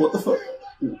 hang on, what the fuck?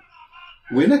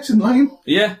 We're next in line?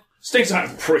 Yeah. Sting's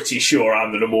I'm pretty sure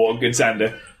I'm the number 1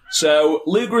 contender. So,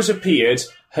 Luger has appeared,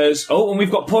 and we've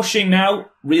got pushing now.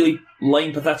 Really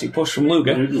lame, pathetic push from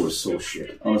Luger. Luger was so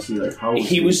shit. Honestly, like, how was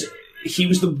He was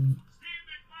the...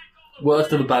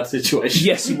 Worst of the bad situation.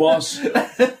 Yes, he was.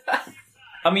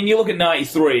 I mean, you look at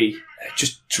 93,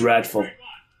 just dreadful.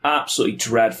 Absolutely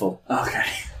dreadful. Okay.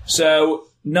 So,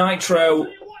 Nitro...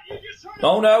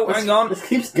 Oh no, hang on. This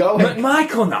keeps going.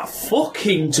 Michael, that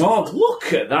fucking dog.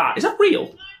 Look at that. Is that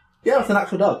real? Yeah, it's an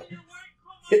actual dog.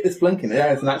 It's blinking.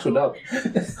 Yeah, it's an actual dog.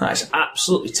 That's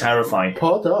absolutely terrifying.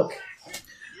 Poor dog.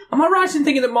 Am I right in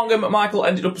thinking that Mongo McMichael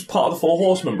ended up as part of the Four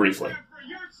Horsemen briefly?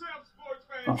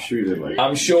 I'm sure he did, like.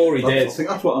 I'm sure he I did. think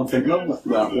that's what I'm thinking of.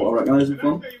 What I recognise him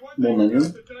from. More than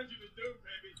anything.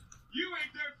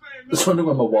 Just wondering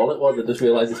where my wallet was. I just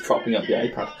realised it's propping up the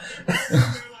iPad.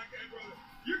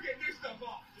 You get this stuff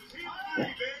off. We're out of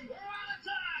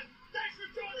time. Thanks for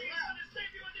joining us on this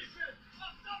debut edition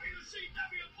of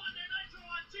WCW Monday Nitro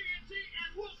on TNT, and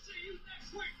we'll see you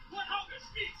next week when Hogan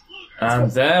beats Luger.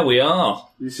 And there we are.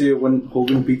 Did you see it when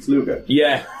Hogan beats Luger?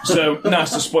 Yeah, so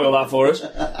nice to spoil that for us.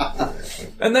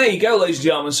 And there you go, ladies and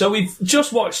gentlemen. So we've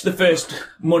just watched the first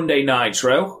Monday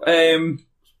Nitro.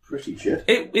 Pretty shit.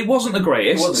 It wasn't the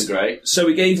greatest. It wasn't great. So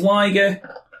we gave Liger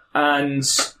and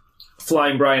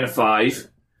Flying Brian a 5.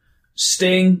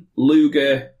 Sting,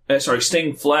 Flair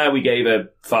we gave a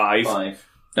 5. 5.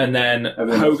 And then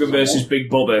Everything else Hogan was a versus Big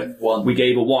Bubba, 1. we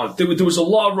gave a 1. There was a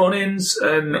lot of run-ins,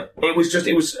 and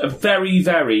it was a very,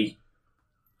 very...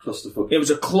 Clusterfuck. It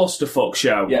was a clusterfuck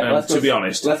show, to be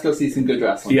honest. Let's go see some good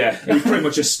wrestling. Yeah, it was pretty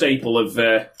much a staple of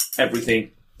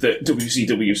everything that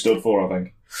WCW stood for, I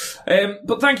think.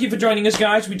 But thank you for joining us,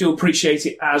 guys. We do appreciate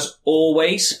it as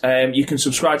always. You can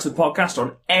subscribe to the podcast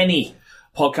on any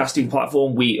podcasting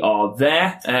platform. We are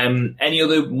there. Any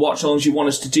other watch-alongs you want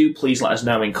us to do, please let us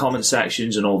know in comment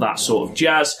sections and all that sort of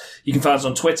jazz. You can find us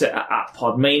on Twitter at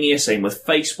Podmania, same with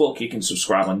Facebook. You can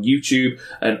subscribe on YouTube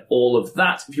and all of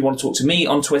that. If you want to talk to me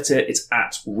on Twitter, it's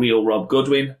at Real Rob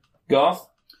Goodwin. Garth?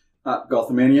 At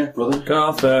Gothamania, brother.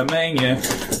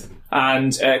 Gothamania.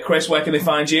 And Chris, where can they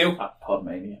find you? At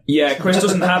Podmania. Yeah, Chris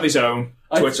doesn't have his own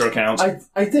Twitter account.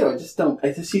 I do. I just don't.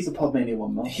 I just use the Podmania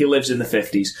one more. He lives in the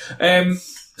 50s.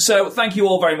 So thank you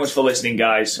all very much for listening,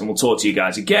 guys, and we'll talk to you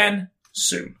guys again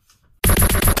soon.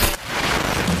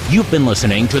 You've been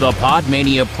listening to the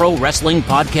Podmania Pro Wrestling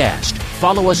Podcast.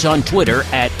 Follow us on Twitter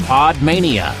at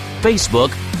Podmania,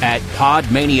 Facebook at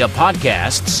Podmania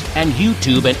Podcasts, and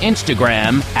YouTube and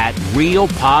Instagram at Real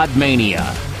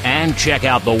Podmania. And check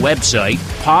out the website,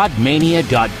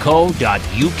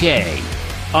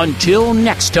 podmania.co.uk. Until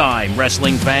next time,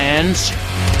 wrestling fans.